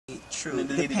true.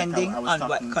 Depending on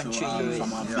what country you're in.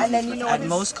 And then you know, and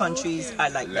most countries are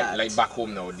like that. Like back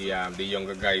home now, the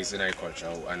younger guys in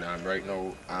agriculture, and right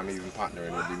now I'm even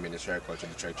partnering with the Ministry of Agriculture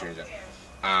to try to change that.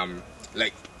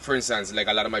 Like for instance, like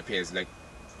a lot of my peers, like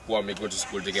who are me go to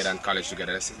school together and college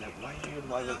together, they say like, why are you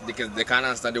involved? Because they can't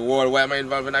understand the world. Why am I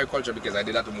involved in agriculture? Because I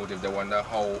did that to motive. They wonder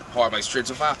how am I straight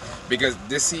so far? Because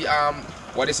they see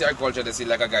what they see agriculture, they see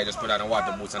like a guy just put on a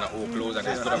water boots and old clothes and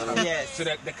just put on yes. So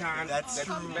they can't. That's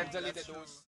true. Mentally they don't.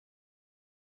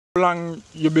 How long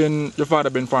your father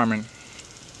been farming?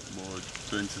 About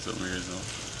 20-something years now.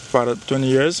 Father, 20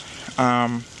 years.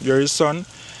 You're his son.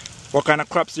 What kind of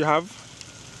crops you have?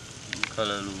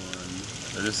 Callaloo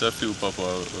and just a few papa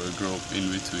will grow up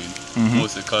in between.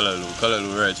 Mostly callaloo.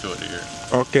 Callaloo right throughout the year.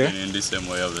 Okay. And in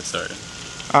December you have the start.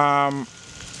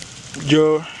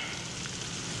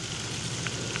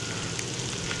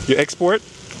 You export?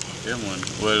 Yeah man.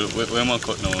 Well, when my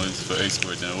cut now is for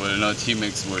export. Well, not him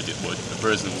export it, but the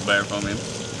person who buy from him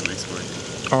to export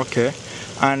it. Okay.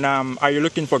 And are you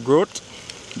looking for growth?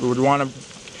 You would want to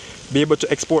be able to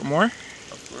export more?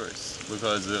 Of course,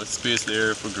 because the space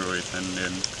there for growth, and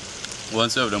then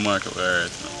once you have the market, we're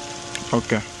right now.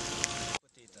 Okay.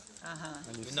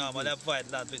 We normally avoid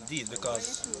that with these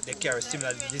because they carry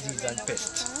similar disease and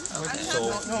pests. Okay.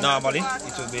 So normally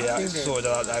it will be sold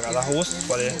as a host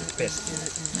for the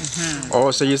pest.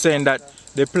 Oh, so you're saying that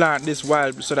they plant this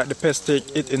wild so that the pests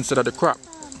take it instead of the crop?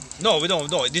 No, we don't.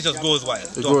 No, this just goes wild.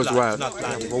 It goes wild. Not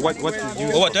planted. Well, what is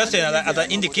used? What you're saying as an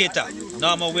indicator.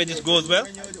 Normally where this goes well,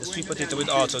 the sweet potato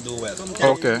will also do well.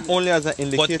 Okay. Only as an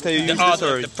indicator but you use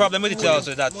also, this, the problem with it is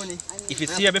also that if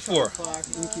it's here before,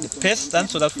 the pest and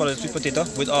so that follows the sweet potato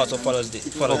will also follow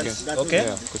this. Okay?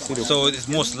 Yeah, so it's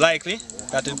most likely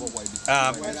that it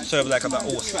serve like a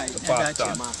host to pass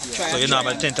on. So you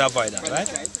normally tend to avoid that, right?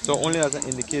 So only as an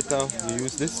indicator you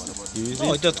use this? You use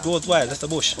it just goes wild, that's the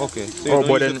bush. Okay. So you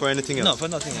don't use it for anything else? No, for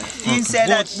nothing else. You said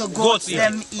that the goats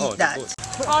them eat that.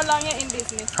 How long you in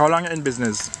business? How long you in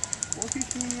business?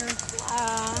 15 years.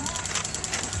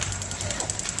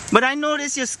 But I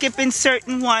notice you're skipping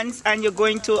certain ones and you're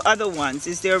going to other ones.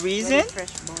 Is there a reason?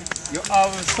 You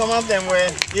have some of them where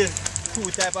there's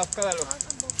two types of callaloo.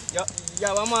 You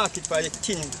have a market for the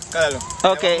tin callaloo.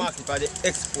 Okay. You have a market for the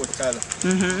export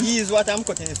callaloo. These what I'm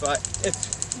cutting is for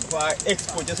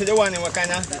export. You see the one that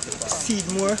kind of seed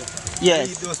more? Yes.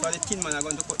 Leave those for the tin man are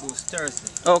going to cut those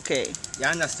Thursday. Okay. You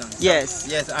understand? Yes.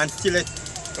 Yes, and still it.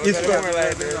 It's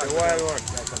like the wild one.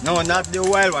 No, not the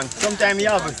wild one. Sometimes you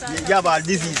have a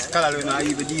disease callaloo now,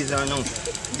 even these are no.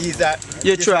 These are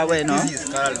you throw away now. Disease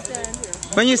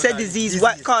callaloo. When you say disease,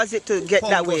 what caused it to get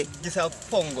that way? This is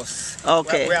fungus.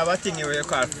 Okay. We have a thing here where you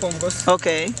call fungus.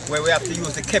 Okay. Where we have to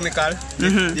use the chemical,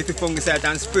 the fungicide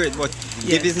and spray it, but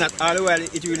if it's not all well,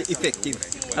 it's really effective.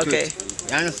 Okay.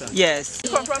 You understand? Yes. You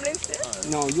come from Lindsay?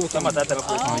 No, you come from So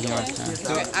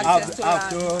I have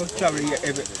to travel here,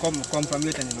 come from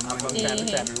Lindsay from time to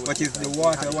time. But it's the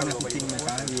water, one of the things that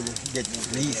can really get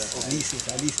least.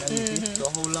 So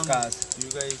how long? Because you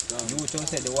don't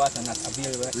say the water not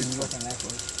available in water like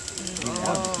us.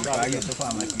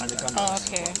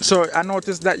 Okay. So I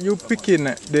noticed that you picking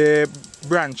the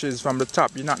branches from the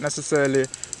top. You're not necessarily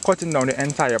cutting down the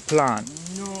entire plant.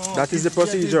 No. That is the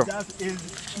procedure.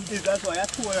 That's why I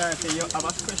told her that you have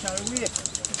a special way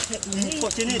in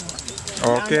cutting it.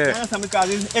 Okay.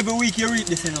 Because every week you read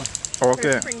this, you know.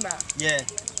 Okay. Yeah.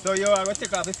 So you are going to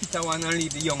take off the fitter one and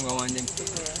leave the younger one then.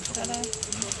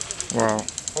 Wow.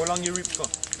 How long you reap for?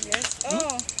 Yes.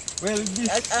 Oh. Well,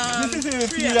 this is a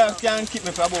field that can keep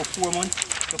me for about 4 months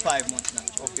to 5 months now.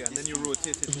 Okay, and then you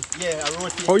rotate it. Yeah, I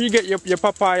rotate. How you get your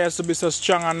papayas to be so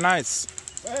strong and nice?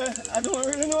 Well, I don't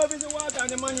really know if it's the water and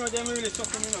the manure them really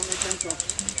sucking, you know, make them so.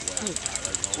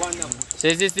 Wonderful. So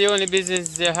is this the only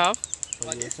business you have?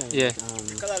 Yeah.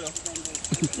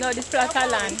 No, this plot of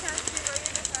land.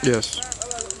 Yes.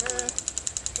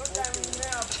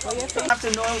 You have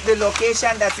to know the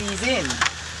location that he's in.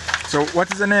 So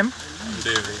what is the name?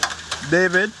 David.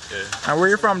 David? Yeah. And where are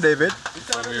you from, David?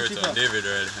 From Muirton. David,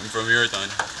 right? I'm from Muirton.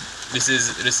 This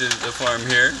is the farm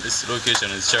here. This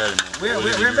location is Charlie Mount. Where are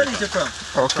you from?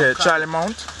 Okay, Charlie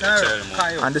Mount. Yeah, Charlie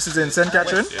Mount. And this is in St.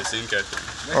 Catherine? Yes, St. Catherine.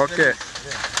 Okay.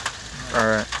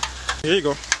 Alright. Here you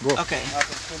go. Go. Okay.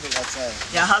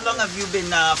 Yeah, how long have you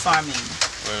been farming?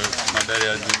 Well, my daddy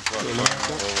has been farming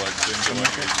for over 21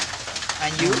 years.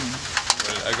 And you?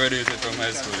 Well, I graduated from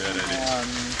high school the other day.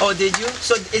 Oh, did you?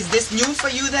 So is this new for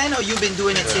you then, or you've been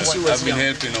doing it since you was I've been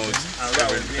young? helping out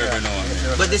every now and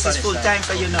then. But this is full time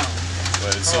for you now?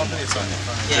 Well, somewhat.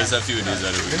 Yeah. Just a few days out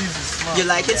of the week. You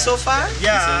like it so far?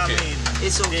 Yeah, It's okay. I mean,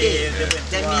 it's okay.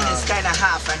 That means it's kind of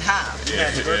half and half.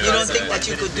 You don't think that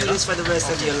you could do this for the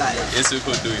rest of your life? Yes, we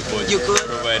could do it, but you could?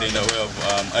 Providing that we have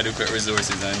adequate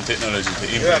resources and technology to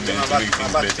implement to make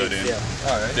things better, then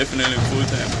definitely full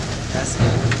time. That's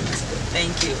good. That's good.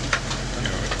 Thank you.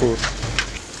 Cool.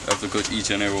 I have to cut each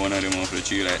and every one of them off the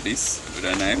tree like this with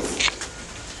a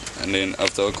knife, and then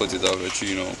after I cut it off the tree,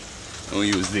 you know, we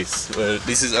use this. Well,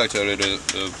 this is actually the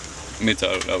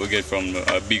metal that we get from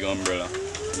a big umbrella.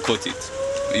 Cut it,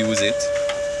 use it,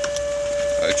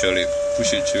 actually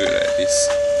push it through like this,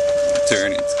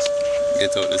 turn it,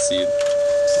 get out the seed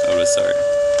of the soil.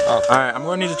 Alright, I'm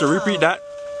going to need you to repeat that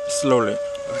slowly.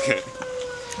 Okay.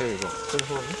 There you go.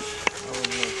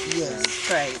 Yes,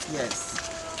 right, yes.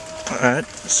 Alright,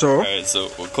 so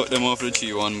we'll cut them off the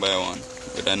tree one by one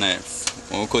with a knife.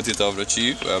 When we cut it off the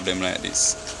tree, we have them like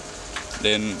this.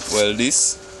 Then, well,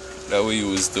 this that we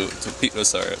use to pick the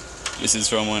soil, this is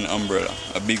from an umbrella,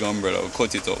 a big umbrella. We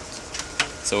cut it out.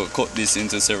 So we cut this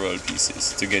into several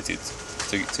pieces to get it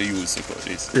to use to cut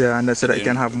this. yeah, and that's so that you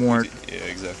can have more. Yeah,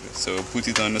 exactly. So we put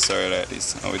it on the soil like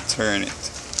this, and we turn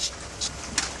it.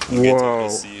 Whoa.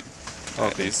 Seed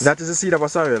like this. That is the seed of a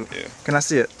soil? Yeah. Can I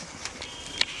see it?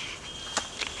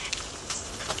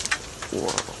 Wow.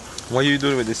 What are you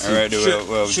doing with this seed? Alright, we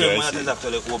have Sure, dry man, seed. is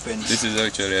actually open. This is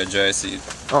actually a dry seed.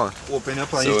 Oh. Open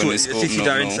up and So you when put it's the open seed up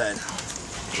are now, inside.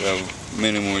 we have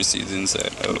many more seeds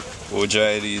inside. We'll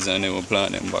dry these and then we'll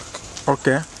plant them back.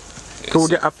 Okay. Yeah, Could we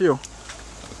get a few?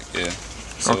 Yeah.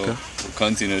 So Okay. we'll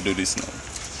continue to do this now.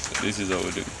 So this is how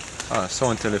we do it. So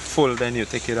until it's full, then you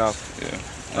take it off.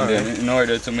 Yeah. And then in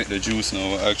order to make the juice now,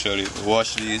 we actually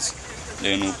wash these,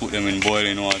 then we'll put them in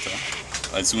boiling water.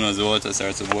 As soon as the water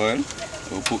starts to boil,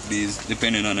 we'll put these,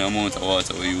 depending on the amount of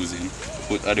water we're using,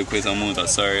 put adequate amount of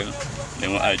soil,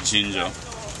 then we'll add ginger,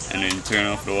 and then turn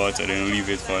off the water, then we'll leave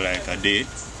it for like a day,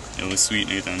 then we'll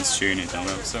sweeten it and strain it and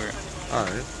we'll have soil.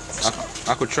 Alright.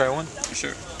 I could try one?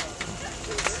 Sure.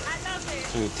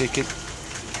 So you take it.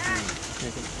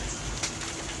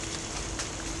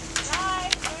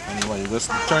 And what, you just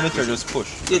turn it or just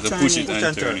push? You Just turn push it, it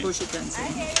and turn it. push it and turn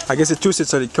it. I guess you twist it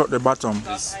so they cut the bottom.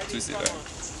 Just twist it out.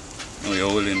 No, you're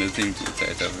holding the thing too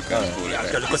tight, we can't hold it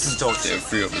like this. They're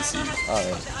free of the seed.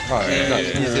 Alright.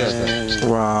 That's easy as that.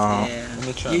 Wow. Yeah. Let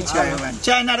me try. You try one.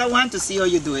 Try another one to see how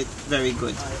you do it. Very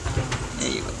good. There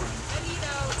you go.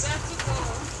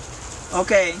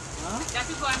 Okay. That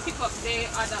you go and pick up the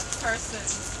other person.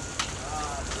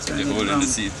 Turn You're it holding around. the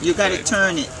seed. You gotta Right.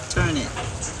 turn it. Turn it.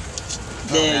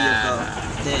 There you go.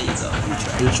 There you go. You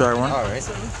try. You try one? Alright.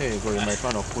 Here you go. You might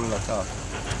want to pull that off.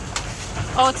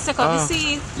 Oh, to take out the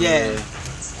seed? Yeah.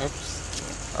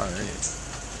 Oops. Alright.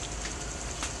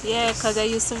 Yeah, because I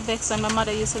used to vex when my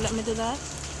mother used to let me do that.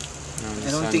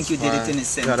 I don't think you did it in the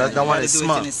center. Yeah, that You one gotta is do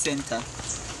small. it in the center.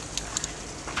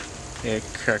 Yeah,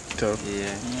 cracked up. Yeah.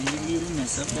 Yeah, you really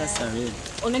mess up. That's alright.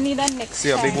 Only need that next See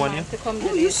a time big one, man, yeah? to come Oh, do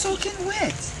you're this. soaking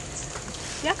wet.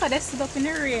 Yeah, because they stood up in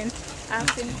the rain.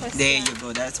 Asking questions. There you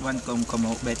go. That's one come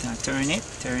out better. Turn it.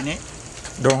 Turn it.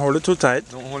 Don't hold it too tight.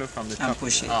 Don't hold it from the And top.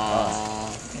 push it.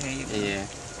 Oh, There you go. yeah.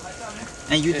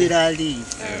 And you did all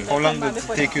these. How long did it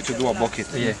take you to do a bucket?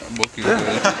 Yeah. Bucket well.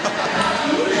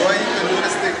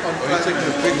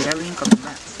 Everything coming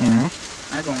back.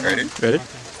 I don't know. Ready? Ready?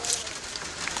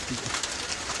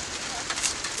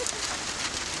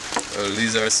 Well,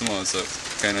 these are small, so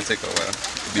kind of take a while.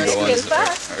 They're Bigger ones still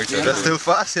fast. are actually That's still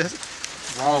fast,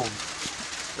 yes? Wow.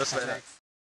 Just like that.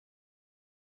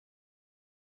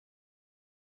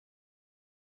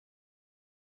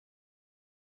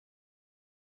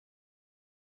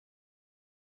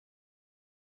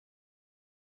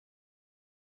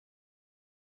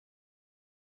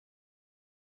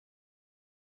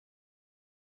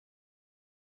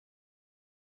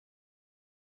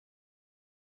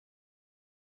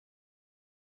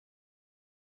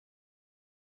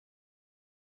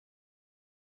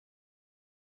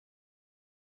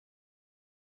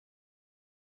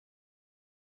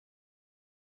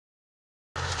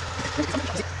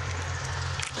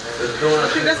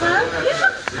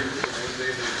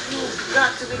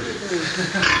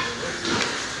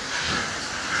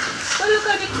 Oh, look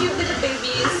at the cute little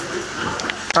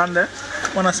babies. And there,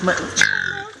 wanna smell?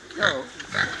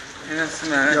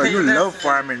 Yo, you love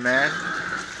farming, man.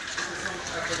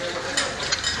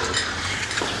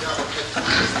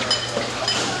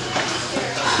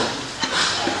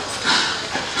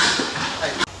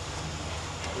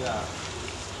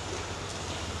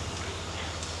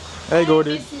 There you go,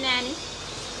 dude. Nanny.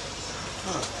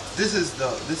 This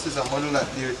is a model that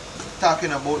they're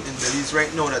talking about in Belize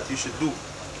right now that you should do.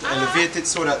 Elevate it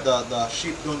so that the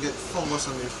sheep don't get fungus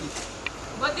on their feet.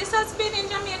 But this has been in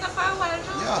Jamaica for a while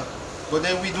now. Yeah. But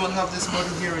then we don't have this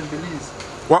model here in Belize.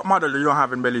 What model you don't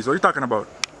have in Belize? What are you talking about?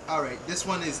 Alright, this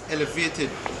one is elevated.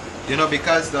 You know,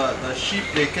 because the sheep,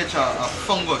 they catch a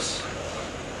fungus.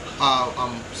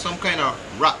 Some kind of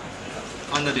rat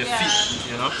under their feet,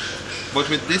 you know. But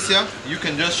with this here, you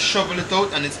can just shovel it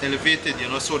out and it's elevated, you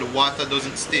know, so the water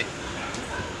doesn't stay.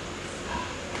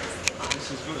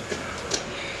 This is good.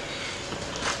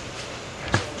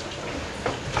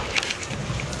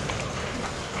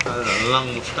 A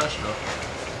long mustache though.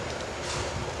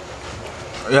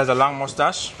 He has a long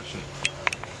mustache.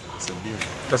 It's a beard.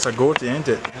 That's a goatee, ain't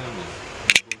it?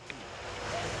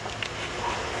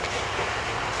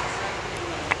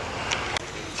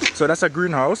 So that's a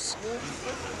greenhouse.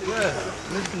 Yeah.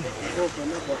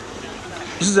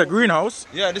 This is a greenhouse?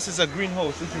 Yeah, this is a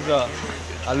greenhouse. This is a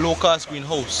low-cost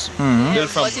greenhouse. Built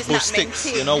from But it's those not sticks,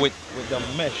 maintained. you know, with the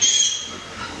mesh.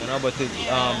 You know, but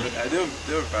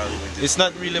it's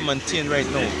not really maintained right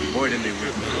now. More than they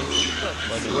would.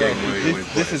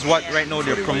 This is what right now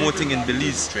they're promoting in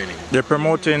Belize. They're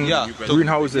promoting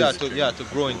greenhouses. To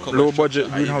grow in coverage. Low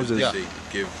budget greenhouses. Yeah. They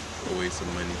give away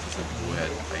some money to some people who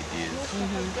had ideas.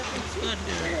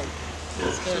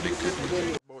 So they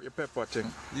could. About your pepper thing.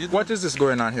 What is this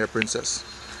going on here, Princess?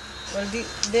 Well,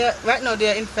 right now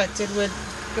they are infected with,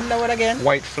 you know what again?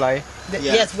 White fly.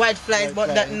 Yes, white flies, but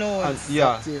that nose.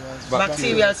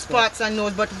 Bacterial spots and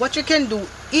nose. But what you can do,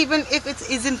 even if it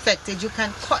is infected, you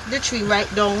can cut the tree right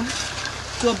down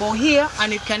to about here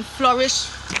and it can flourish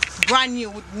brand new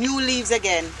with new leaves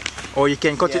again. Or you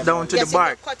can cut it down to the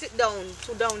bark. You can cut it down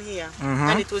to down here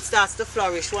and it will start to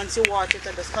flourish once you water it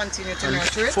and just continue to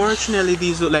nurture it. Fortunately,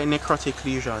 these look like necrotic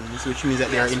lesions, which means that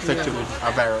they are infected with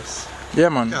a virus. Yeah,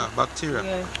 man. Yeah, bacteria.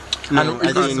 Yeah. No,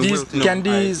 and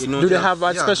do they have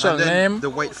a special name? The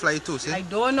white fly too, see? I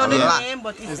don't know the name,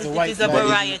 but it is a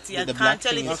variety. I can't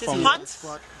tell if it is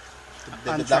hot.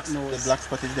 The black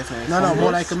spot is definitely. No,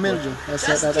 more like a mildew.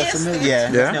 That's a mildew.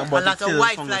 A lot of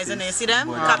white flies in there. You see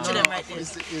them? Capture them right there.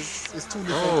 It's two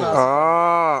different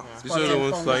Ah. These are the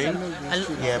ones flying?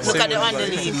 Look at the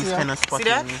underleaf. These kind of See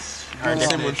that?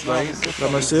 Same ones flying?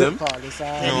 Let me see. These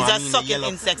are sucking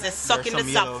insects. They're sucking the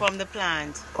sap from the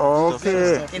plant.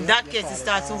 Okay. In that case, it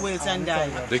starts to wilt and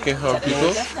die. They can harm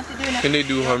people? Can they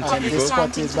do harm to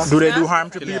people? Do they do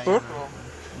harm to people?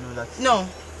 No.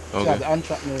 Okay.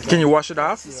 Can you wash it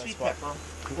off? Sweet pepper.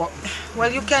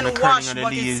 Well, you can wash,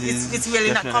 but it's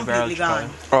really not completely gone.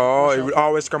 Oh, it will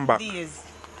always come back. These.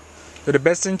 So the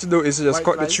best thing to do is to just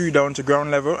cut the tree down to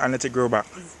ground level and let it grow back.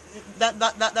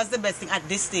 That's the best thing at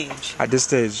this stage. At this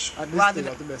stage. At this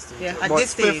stage, the best thing. Yeah, at this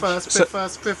stage.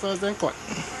 Prefers then cut.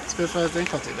 Prefers then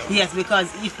cut it down. Yes,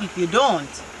 because if you don't,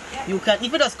 you can.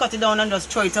 If you just cut it down and just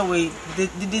throw it away, the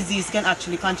disease can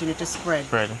actually continue to spread.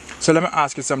 So let me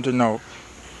ask you something now.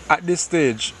 At this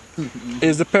stage,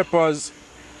 is the peppers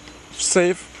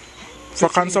safe for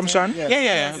consumption?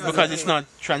 Yeah, because it's not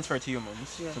transferred to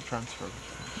humans. It's a transfer.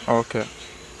 Okay.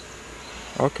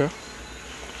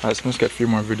 Let's get a few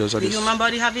more videos of The this. human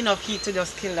body have enough heat to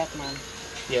just kill that man.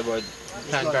 Yeah, but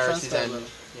plant viruses and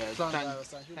it's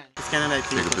kind of like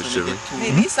Take a picture of it.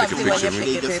 Maybe something when you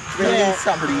pick it. Yes,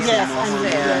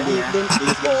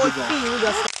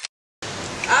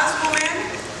 As women,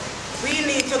 we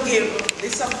need to give the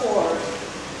support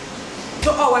to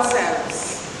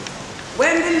ourselves.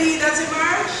 When the leaders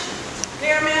emerge,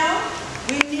 hear me out,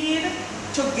 we need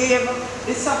to give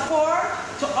the support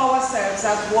to ourselves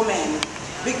as women.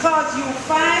 Because you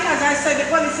find, as I said, the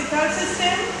political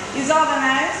system is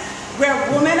organized, where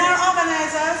women are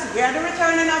organizers, we are the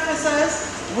returning officers,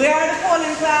 we are the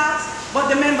polling class, but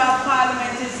the member of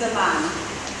parliament is the man.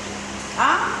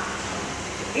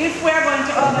 If we are going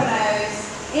to organize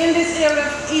in this era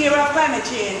of climate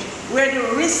change, where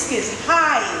the risk is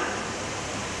high,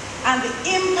 and the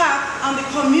impact on the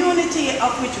community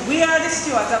of which we are the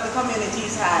stewards of the community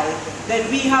is high, then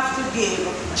we have to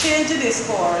change the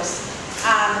discourse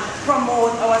and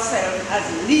promote ourselves as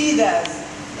leaders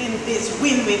in this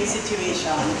win-win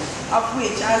situation, of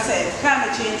which I said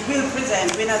climate change will present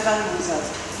winners and losers.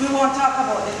 We won't talk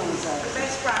about the losers.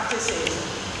 Best practices.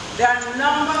 There are a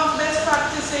number of best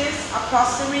practices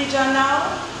across the region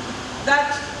now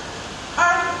that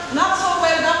are not so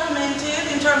well documented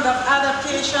in terms of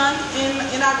adaptation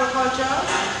in agriculture.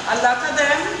 A lot of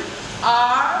them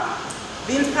are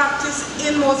being practiced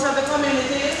in most of the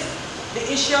communities. The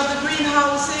issue of the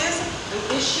greenhouses,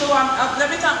 the issue of,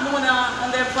 let me thank Mona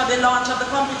and then for the launch of the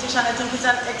competition. I think it's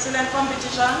an excellent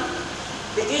competition.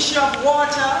 The issue of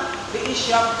water, the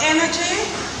issue of energy,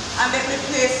 and let me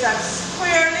place that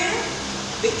squarely,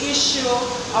 the issue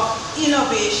of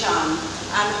innovation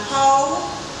and how,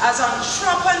 as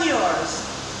entrepreneurs,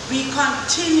 we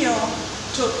continue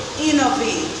to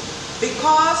innovate,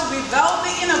 because without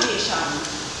the innovation,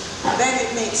 then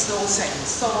it makes no sense.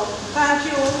 So thank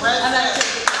you, and I